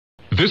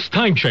This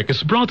time check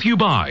is brought to you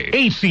by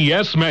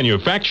ACS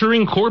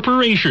Manufacturing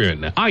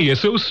Corporation,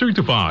 ISO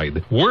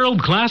certified,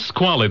 world-class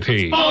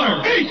quality.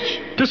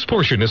 RH! This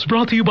portion is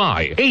brought to you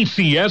by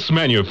ACS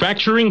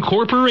Manufacturing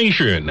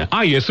Corporation,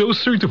 ISO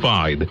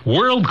certified,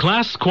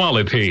 world-class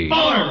quality.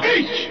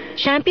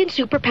 RH! Champion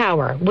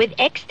Superpower with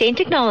X-Stain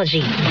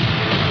technology.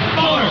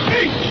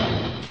 RH!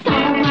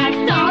 Star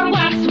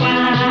Wax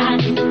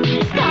Wax.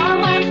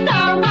 Star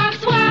Wax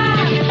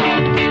Wax.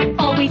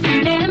 Always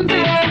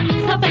remember,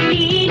 sa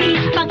paglinis,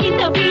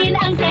 pakitawin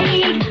ang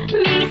sahig.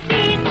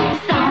 Misis,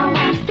 Star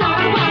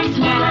Wax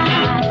Wax.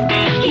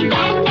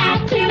 Hintay na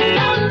to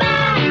the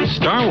max.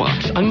 Star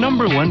Wax, ang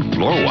 #1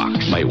 floor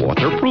wax. May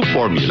waterproof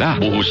formula.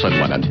 Buhusan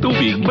mo ng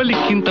tubig,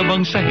 balikin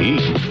tabang sahig.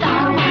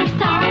 Star Wax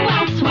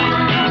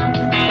Wax.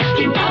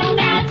 Hintay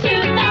na to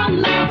the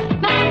max.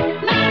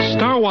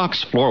 Star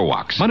Wax Floor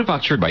Wax,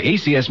 manufactured by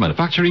ACS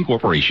Manufacturing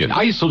Corporation,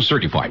 ISO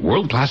certified,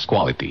 world-class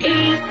quality.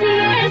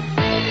 ACS,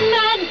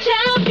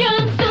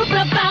 mag-champion,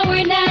 Supra power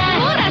na.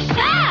 Mura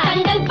siya!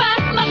 Tanggal pa,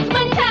 max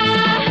banta.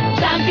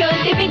 Champion,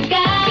 tipid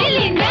ka.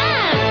 Bili na!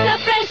 Sa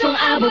presyong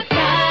abot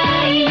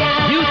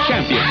kaya. New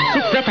Champion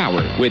Supra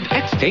Power with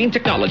X-Stain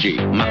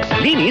technology. Max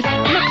linis,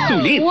 max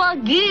sulit.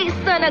 Wagi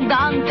sa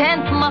nagdaang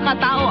 10th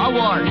Makatao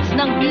Awards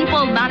ng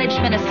People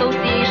Management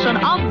Association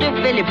of the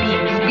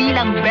Philippines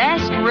bilang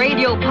Best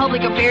Radio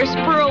Public Affairs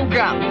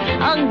Program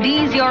ang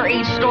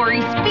DZRH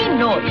Stories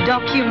Pinoy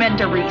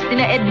Documentary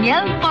sina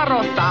Edniel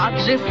Parosa at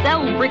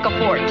Giselle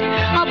Ricafort,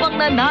 habang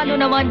nanalo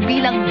naman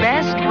bilang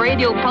Best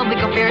Radio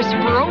Public Affairs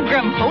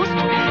Program host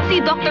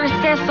si Dr.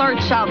 Cesar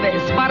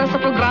Chavez para sa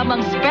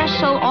programang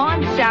Special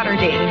on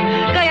Saturday.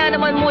 Kaya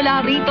naman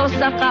mula rito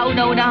sa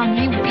kauna-unahang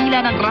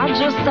himpilan ng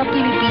radyo sa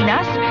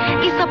Pilipinas,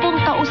 isa pong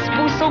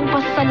taus-pusong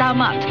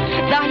pasalamat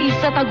dahil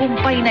sa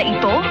tagumpay na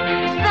ito,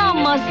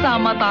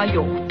 sama-sama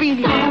tayo,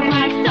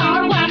 Pilipinas.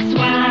 Star Wax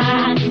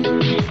Wax.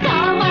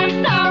 Star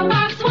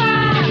Wax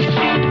Wax.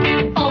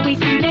 Always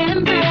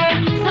remember,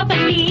 sa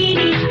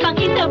paglinis,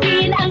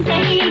 pakitawin ang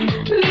sahig.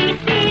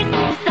 Misis,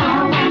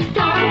 Star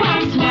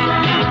Wax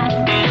Wax.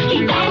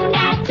 Hintay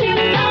na to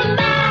the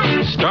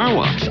max. Star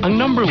Wax, ang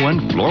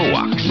 #1 floor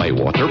wax. May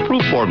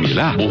waterproof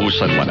formula.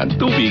 Buhusan mo ng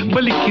tubig,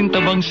 balikin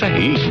tabang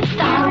sahig.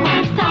 Star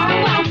Wax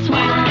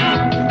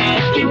Wax.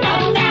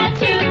 Hintay na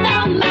to the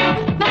max.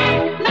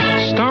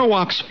 Star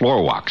Wax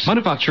Floor Wax,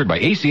 manufactured by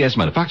ACS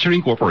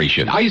Manufacturing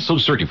Corporation, ISO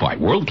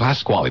certified,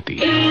 world-class quality.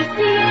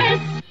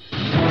 ACS.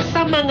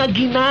 Sa mga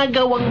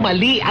ginagawang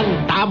mali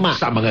ang tama.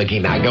 Sa mga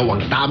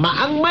ginagawang tama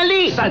ang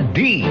mali. Sa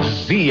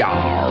DZRH,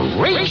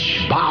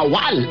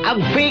 bawal ang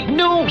fake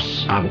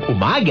news. Ang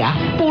umaga,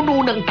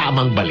 puno ng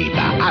tamang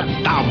balita at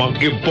tamang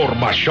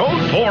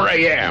impormasyon. 4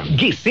 a.m.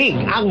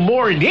 Gising ang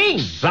morning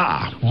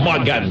sa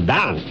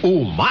Magandang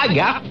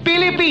Umaga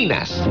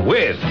Pilipinas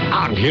with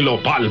Angelo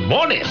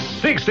Palmones.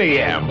 6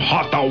 a.m.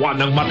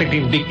 Hatawan ng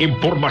matitinding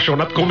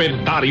impormasyon at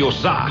komentaryo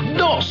sa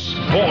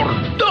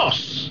 2x2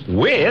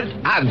 with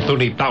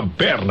Anthony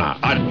Taberna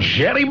at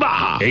Jerry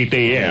Baha. 8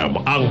 a.m.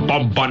 ang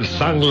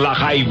pambansang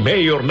lakay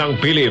mayor ng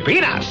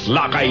Pilipinas,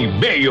 lakay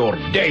Mayor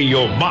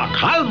Deo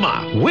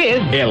Macalma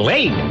with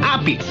Elaine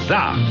Apit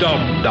sa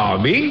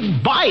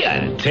Damdaming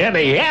Bayan. 10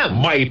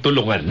 a.m. may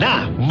tulungan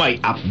na, may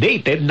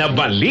updated na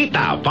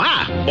balita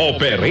pa.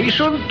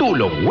 Operation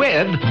Tulong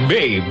with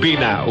May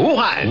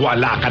Binauhan.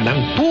 Wala ka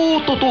nang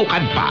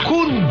tututukan pa,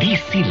 kundi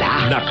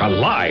sila.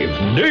 Naka-live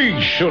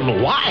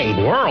nationwide,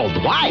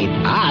 worldwide,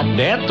 at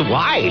netwide.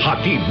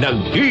 Hatid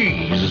ng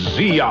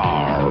DZRH.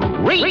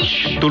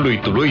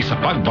 Tuloy-tuloy sa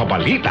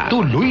pagbabalita,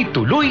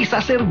 tuloy-tuloy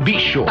sa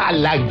serbisyo.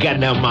 Talaga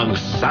namang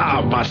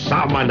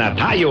sama-sama na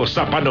tayo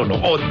sa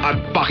panonood at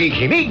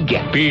pakikinig.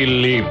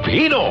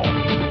 Pilipino.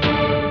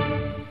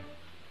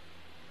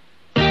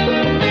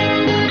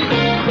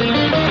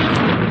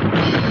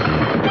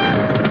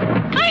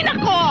 Ay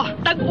nako,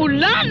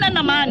 tag-ulan na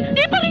naman.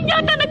 Di pa rin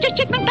yata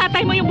nag-check ng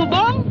tatay mo yung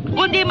bubong?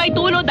 Kundi may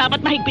tulo,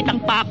 dapat mahigpit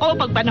ang pako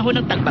pag panahon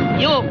ng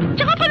tagbagyo.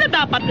 Tsaka pala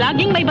dapat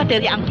laging may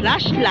baterya ang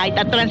flashlight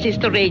at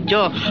transistor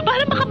radio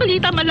para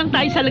makabalita man lang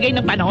tayo sa lagay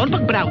ng panahon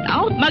pag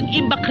brownout.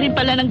 Mag-imbak rin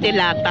pala ng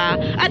delata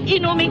at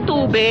inuming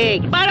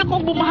tubig para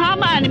kung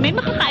bumahaman may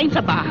makakain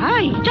sa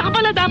bahay. Tsaka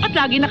pala dapat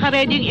lagi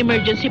naka-ready yung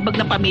emergency bag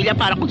ng pamilya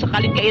para kung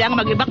sakaling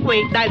kailangan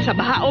mag-evacuate dahil sa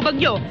baha o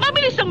bagyo,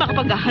 mabilis nang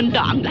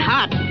makapaghahanda ang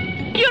lahat.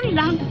 Yun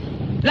lang.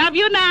 Love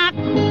you, Nak!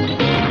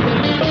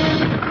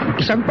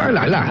 Isang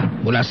paalala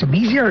mula sa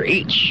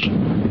DZRH.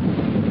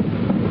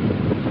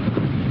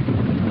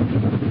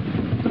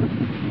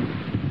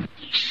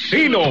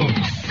 Sinong,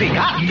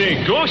 Sikat,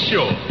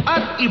 Negosyo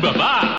at iba pa.